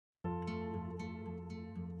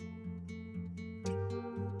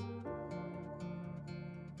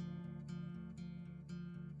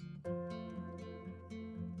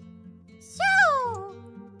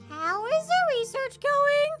research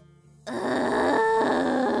going?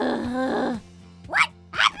 What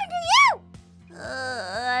happened to you?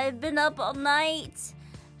 I've been up all night.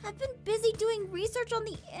 I've been busy doing research on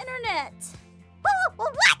the internet.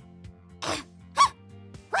 What?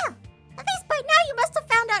 Well, at least by now you must have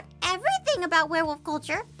found out everything about werewolf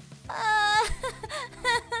culture.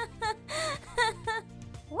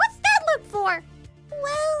 What's that look for?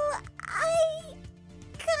 Well, I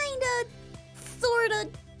kinda, sorta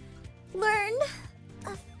learned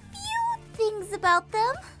a few things about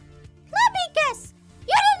them. Let me guess,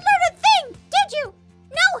 you didn't learn a thing, did you?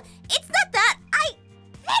 No, it's not that.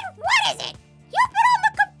 Then what is it? You've been on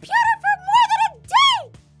the computer for more than a day!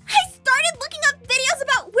 I started looking up videos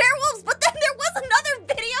about werewolves, but then there was another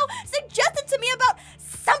video suggested to me about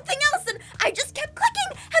something else, and I just kept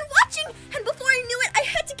clicking and watching, and before I knew it, I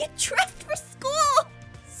had to get dressed for school.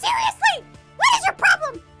 Seriously? What is your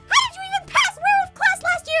problem? How did you even pass werewolf class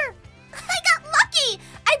last year? I got lucky!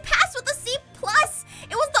 I passed with a C+.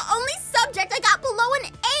 It was the only subject I got below an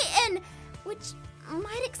A in, which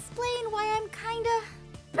might explain why I'm kinda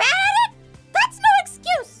bad at it? That's no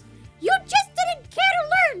excuse! You just didn't care to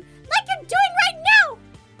learn, like you're doing right now!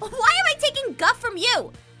 Why am I taking guff from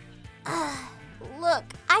you? Look,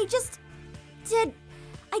 I did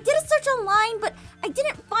a search online, but I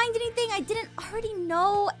didn't find anything I didn't already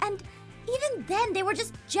know, and even then they were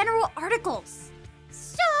just general articles.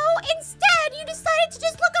 So instead, you decided to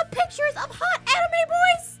just look up pictures of hot anime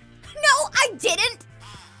boys? No, I didn't!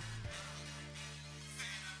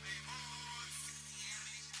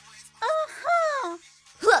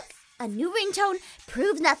 Look, a new ringtone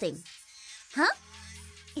proves nothing. Huh?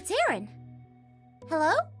 It's Aaron.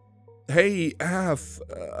 Hello? Hey, Aph,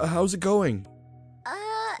 how's it going?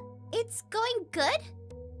 It's going good.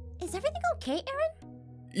 Is everything okay, Aaron?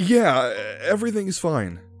 Yeah, everything is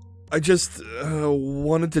fine. I just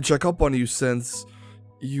wanted to check up on you since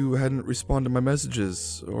you hadn't responded to my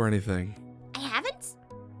messages or anything. I haven't?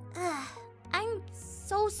 I'm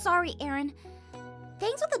so sorry, Aaron.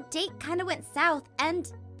 Things with the date kind of went south,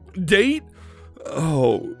 and... Date?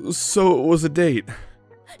 Oh, so it was a date.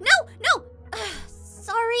 No!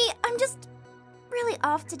 Sorry, I'm just really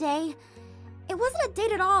off today. It wasn't a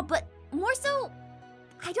date at all, but more so,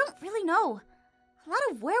 I don't really know. A lot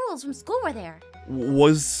of werewolves from school were there.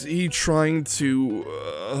 Was he trying to,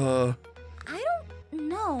 I don't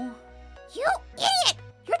know. You idiot!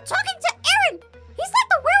 You're talking to Aaron! He's like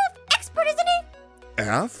the werewolf expert, isn't he?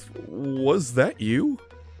 Aph? Was that you?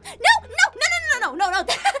 No,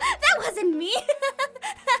 that wasn't me.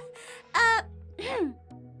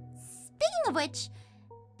 Speaking of which,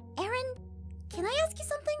 Aaron, can I ask you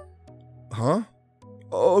something? Huh?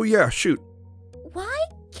 Oh yeah, shoot. Why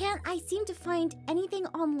can't I seem to find anything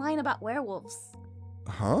online about werewolves?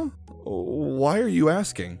 Huh? Why are you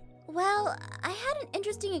asking? Well, I had an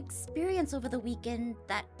interesting experience over the weekend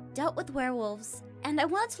that dealt with werewolves, and I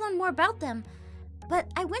wanted to learn more about them. But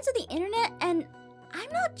I went to the internet, and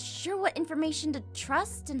I'm not sure what information to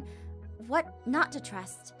trust and what not to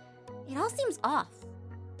trust. It all seems off.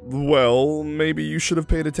 Well, maybe you should have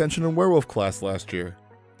paid attention in werewolf class last year.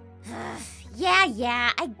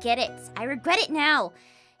 Yeah, I get it. I regret it now.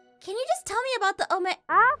 Can you just tell me about the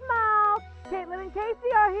Aphmau! Caitlin and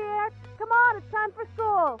Kacey are here. Come on, it's time for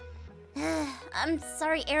school. I'm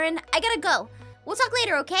sorry, Aaron. I gotta go. We'll talk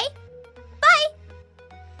later, okay? Bye!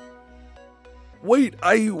 Wait,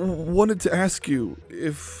 I wanted to ask you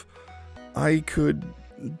if I could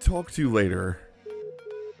talk to you later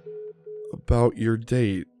about your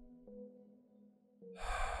date.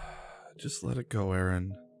 Just let it go,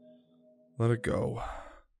 Aaron. Let it go.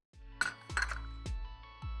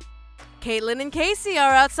 Caitlin and Kacey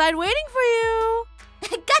are outside waiting for you.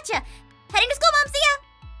 Gotcha! Heading to school, Mom. See ya!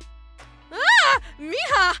 Ah!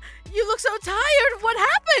 Mija! You look so tired. What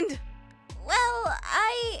happened? Well,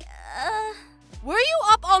 Were you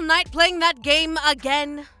up all night playing that game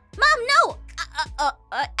again? Mom, no!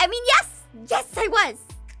 I mean, yes! Yes, I was!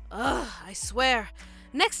 Ugh, I swear.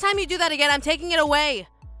 Next time you do that again, I'm taking it away.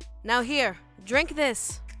 Now here, drink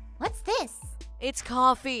this. What's this? It's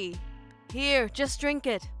coffee. Here, just drink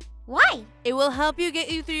it. Why? It will help you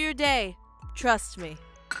get you through your day. Trust me.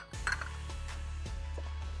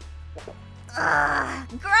 Ugh,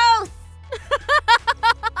 gross!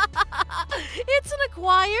 It's an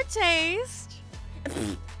acquired taste.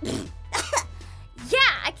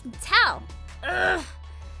 Yeah, I can tell. Ugh.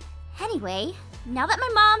 Anyway, now that my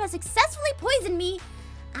mom has successfully poisoned me,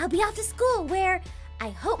 I'll be off to school where I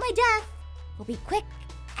hope my death will be quick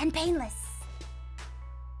and painless.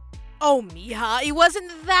 Oh, Mija, it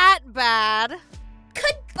wasn't that bad.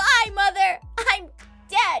 Goodbye, Mother! I'm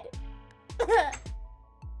dead!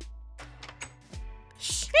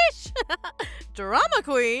 Sheesh! Drama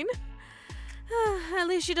queen? At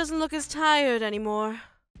least she doesn't look as tired anymore.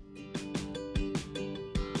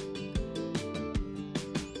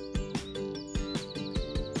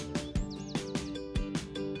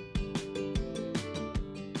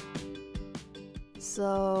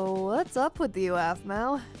 So, what's up with you,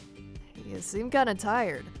 Aphmau? You seem kinda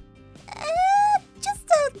tired. Just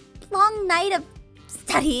a long night of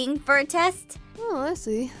studying for a test. Oh, I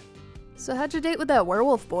see. So how'd your date with that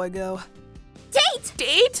werewolf boy go? Date!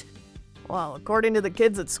 Date? Well, according to the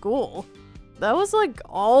kids at school, that was like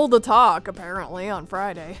all the talk, apparently, on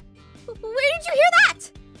Friday. Where did you hear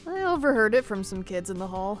that? I overheard it from some kids in the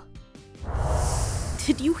hall.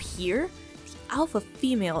 Did you hear? The alpha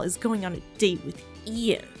female is going on a date with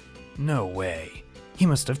Ian. No way. He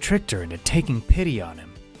must have tricked her into taking pity on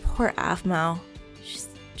him. Poor Aphmau. She's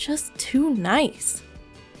just too nice.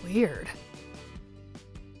 Weird.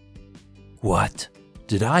 What?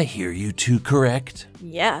 Did I hear you two correct?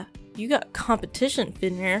 Yeah, you got competition,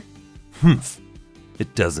 Finir. Humph.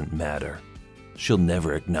 It doesn't matter. She'll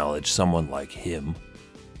never acknowledge someone like him.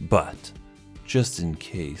 But, just in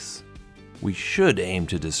case, we should aim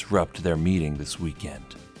to disrupt their meeting this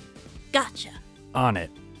weekend. Gotcha. On it.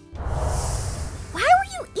 Why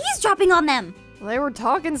were you eavesdropping on them? They were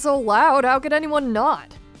talking so loud, how could anyone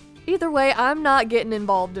not? Either way, I'm not getting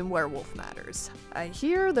involved in werewolf matters. I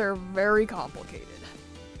hear they're very complicated.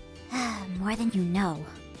 More than you know.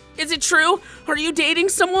 Is it true? Are you dating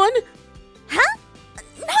someone? Huh?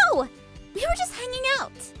 No! We were just hanging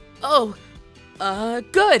out. Oh,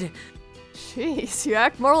 good. Jeez, you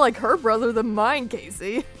act more like her brother than mine,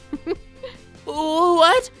 Kacey.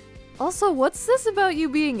 What? Also, what's this about you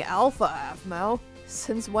being alpha, Aphmau?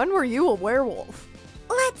 Since when were you a werewolf?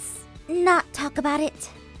 Let's not talk about it.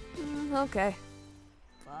 Okay.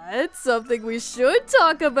 But something we should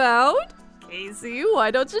talk about. Kacey,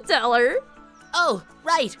 why don't you tell her? Oh,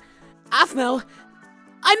 right. Aphmau,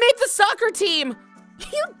 I made the soccer team.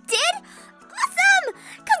 You did? Awesome!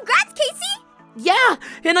 Congrats, Kacey! Yeah,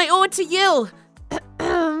 and I owe it to you.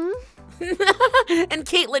 And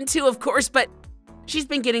Caitlin too, of course, but she's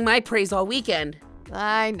been getting my praise all weekend.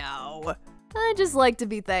 I know. I just like to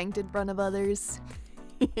be thanked in front of others.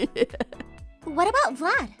 What about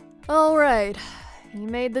Vlad? All right. He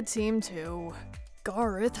made the team too.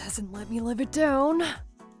 Gareth hasn't let me live it down. Oh,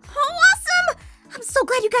 awesome! I'm so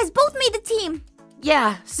glad you guys both made the team.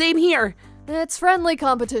 Yeah, same here. It's friendly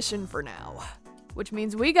competition for now. Which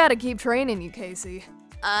means we gotta keep training you, Kacey.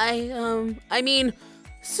 I mean,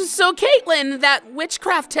 so Caitlin, that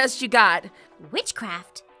witchcraft test you got.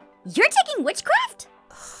 Witchcraft? You're taking witchcraft?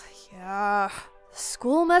 Yeah.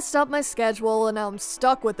 School messed up my schedule and now I'm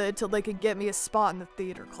stuck with it till they can get me a spot in the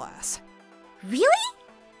theater class. Really?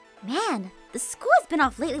 Man, the school has been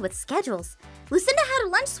off lately with schedules. Lucinda had a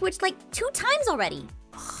lunch switch like 2 times already.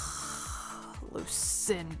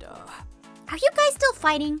 Lucinda. Are you guys still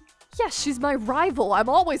fighting? Yes, she's my rival. I'm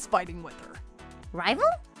always fighting with her. Rival?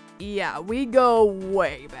 Yeah, we go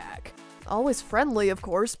way back. Always friendly, of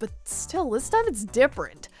course, but still, this time it's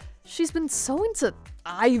different. She's been so into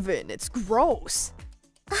Ivan, it's gross.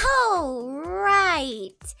 Oh,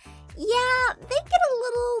 right. Yeah, they get a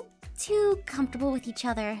little too comfortable with each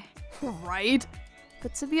other. Right?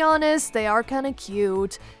 But to be honest, they are kind of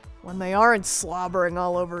cute when they aren't slobbering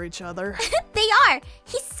all over each other. They are!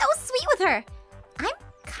 He's so sweet with her. I'm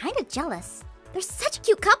kind of jealous. They're such a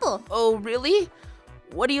cute couple. Oh, really?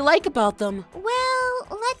 What do you like about them? Well,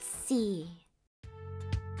 let's see.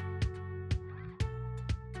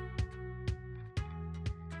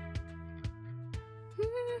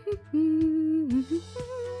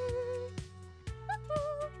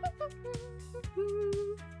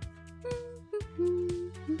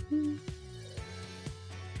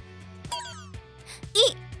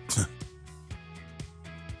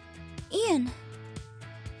 Ian.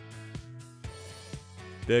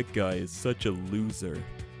 That guy is such a loser.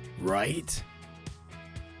 Right?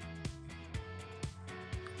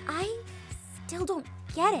 I still don't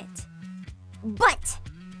get it. But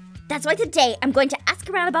that's why today I'm going to ask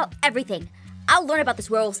around about everything. I'll learn about this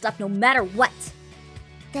werewolf stuff no matter what.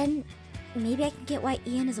 Then maybe I can get why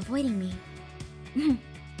Ian is avoiding me.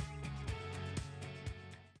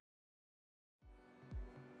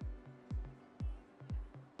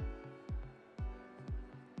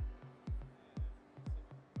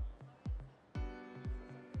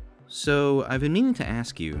 So, I've been meaning to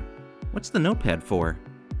ask you, what's the notepad for?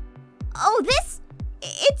 Oh, this?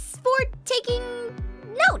 It's for taking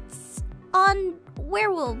notes on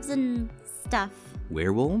werewolves and stuff.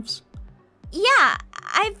 Werewolves? Yeah,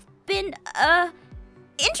 I've been,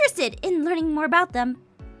 interested in learning more about them,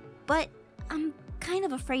 but I'm kind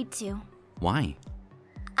of afraid to. Why?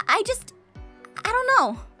 I don't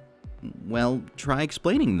know. Well, try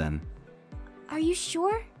explaining then. Are you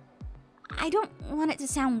sure? I don't want it to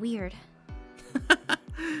sound weird.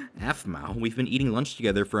 Aphmau, we've been eating lunch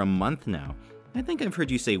together for a month now. I think I've heard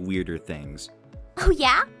you say weirder things. Oh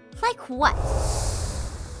yeah? Like what?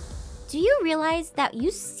 Do you realize that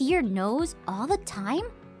you see your nose all the time,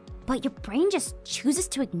 but your brain just chooses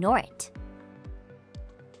to ignore it?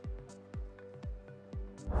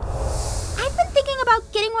 I've been thinking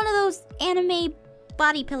about getting one of those anime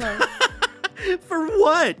body pillows. For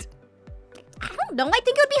what? I don't know, I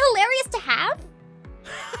think it would be hilarious to have.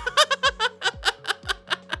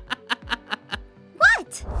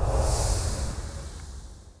 What?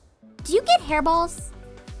 Do you get hairballs?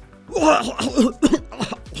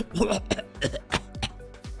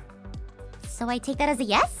 So I take that as a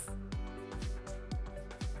yes?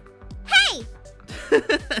 Hey!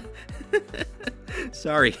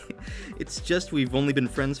 Sorry. It's just we've only been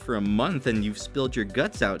friends for a month and you've spilled your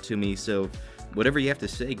guts out to me, so whatever you have to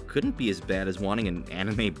say couldn't be as bad as wanting an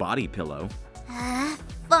anime body pillow.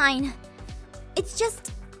 Fine. It's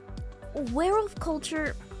just... werewolf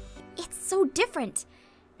culture, it's so different.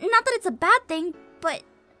 Not that it's a bad thing, but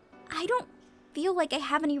I don't feel like I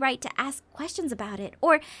have any right to ask questions about it,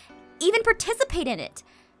 or even participate in it.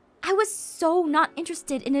 I was so not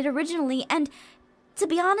interested in it originally, and to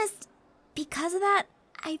be honest, because of that,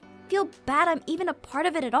 I feel bad I'm even a part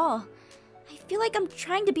of it at all. I feel like I'm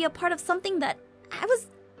trying to be a part of something that I was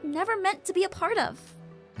never meant to be a part of.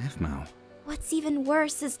 Aphmau. What's even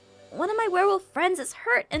worse is one of my werewolf friends is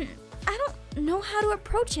hurt, and I don't know how to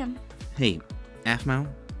approach him. Hey, Aphmau,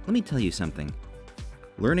 let me tell you something.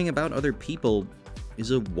 Learning about other people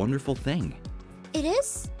is a wonderful thing. It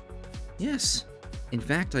is? Yes. In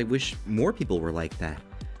fact, I wish more people were like that.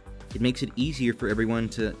 It makes it easier for everyone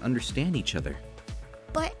to understand each other.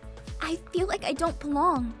 But I feel like I don't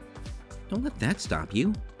belong. Don't let that stop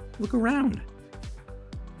you. Look around.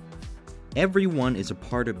 Everyone is a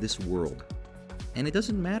part of this world, and it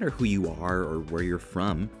doesn't matter who you are or where you're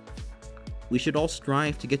from. We should all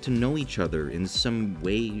strive to get to know each other in some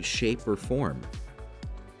way, shape, or form.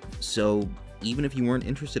 So, even if you weren't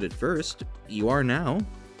interested at first, you are now,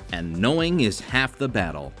 and knowing is half the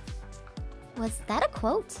battle. Was that a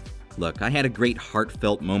quote? Look, I had a great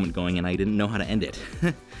heartfelt moment going and I didn't know how to end it.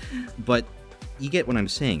 But you get what I'm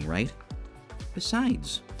saying, right?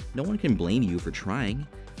 Besides, no one can blame you for trying.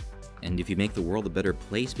 And if you make the world a better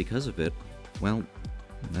place because of it, well,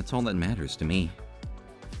 that's all that matters to me.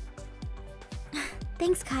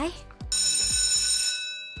 Thanks, Kai.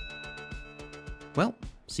 Well,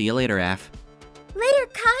 see you later, Aph. Later,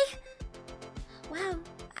 Kai! Wow,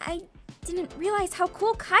 I didn't realize how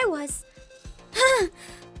cool Kai was.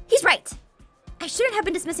 He's right! I shouldn't have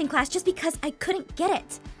been dismissing class just because I couldn't get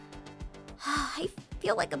it. I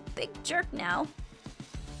feel like a big jerk now.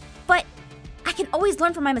 But I can always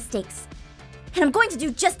learn from my mistakes. And I'm going to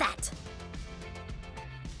do just that.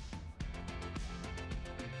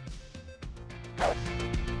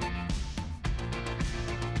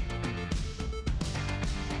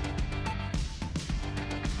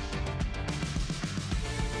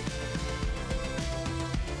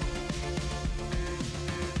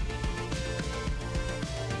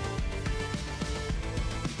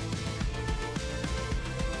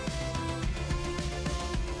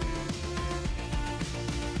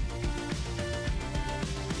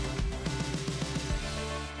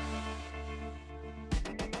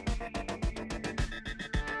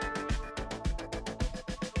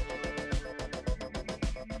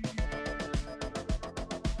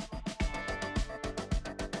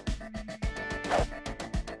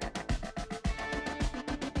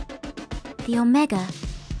 The Omega.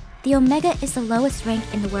 The Omega is the lowest rank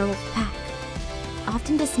in the werewolf pack.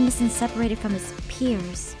 Often dismissed and separated from his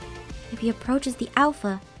peers. If he approaches the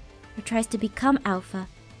Alpha, or tries to become Alpha,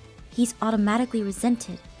 he's automatically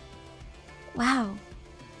resented. Wow.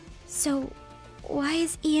 So, why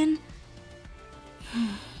is Ian...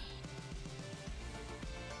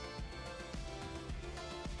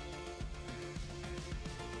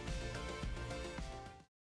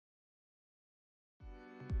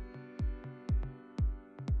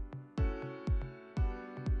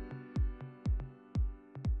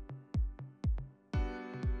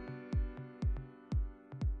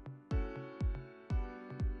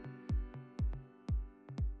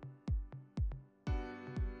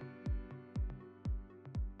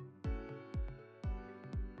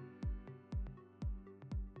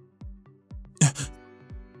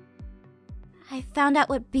 I found out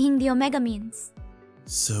what being the Omega means.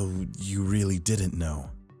 So, you really didn't know?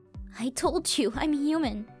 I told you, I'm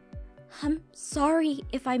human. I'm sorry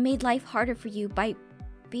if I made life harder for you by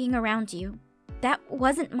being around you. That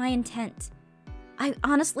wasn't my intent. I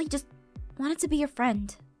honestly just wanted to be your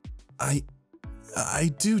friend. I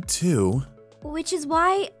do too. Which is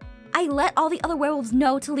why I let all the other werewolves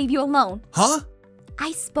know to leave you alone. Huh?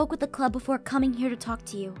 I spoke with the club before coming here to talk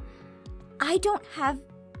to you. I don't have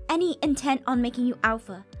any intent on making you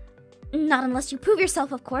alpha. Not unless you prove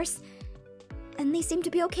yourself, of course. And they seem to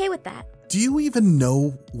be okay with that. Do you even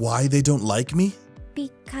know why they don't like me?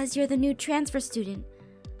 Because you're the new transfer student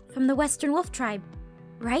from the Western Wolf tribe,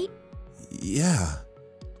 right? Yeah.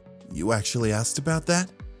 You actually asked about that?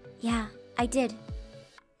 Yeah, I did.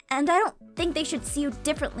 And I don't think they should see you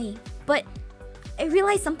differently, but I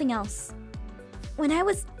realized something else. When I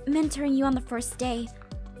was mentoring you on the first day,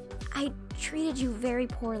 I treated you very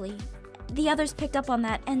poorly. The others picked up on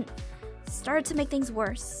that and started to make things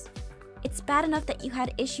worse. It's bad enough that you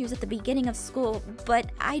had issues at the beginning of school,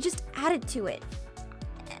 but I just added to it.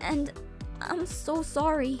 And I'm so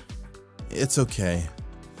sorry. It's okay.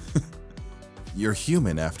 You're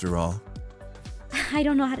human after all. I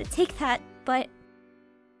don't know how to take that, but...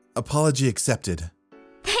 Apology accepted.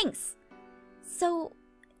 Thanks! So,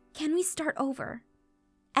 can we start over?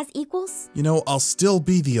 As equals? You know, I'll still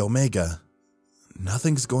be the Omega.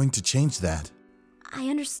 Nothing's going to change that. I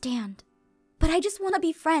understand. But I just want to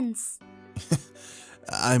be friends.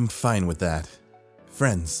 I'm fine with that.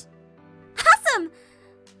 Friends. Awesome!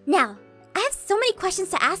 Now, I have so many questions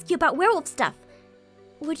to ask you about werewolf stuff.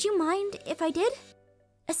 Would you mind if I did?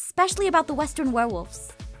 Especially about the Western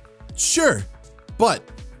werewolves. Sure, but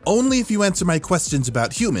only if you answer my questions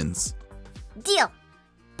about humans. Deal.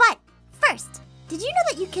 But first, did you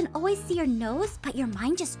know that you can always see your nose, but your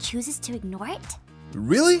mind just chooses to ignore it?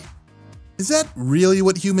 Really? Is that really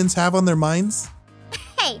what humans have on their minds?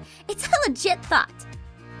 Hey, it's a legit thought.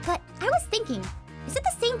 But I was thinking, is it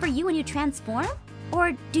the same for you when you transform?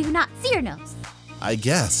 Or do you not see your nose? I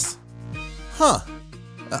guess. Huh.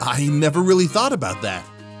 I never really thought about that.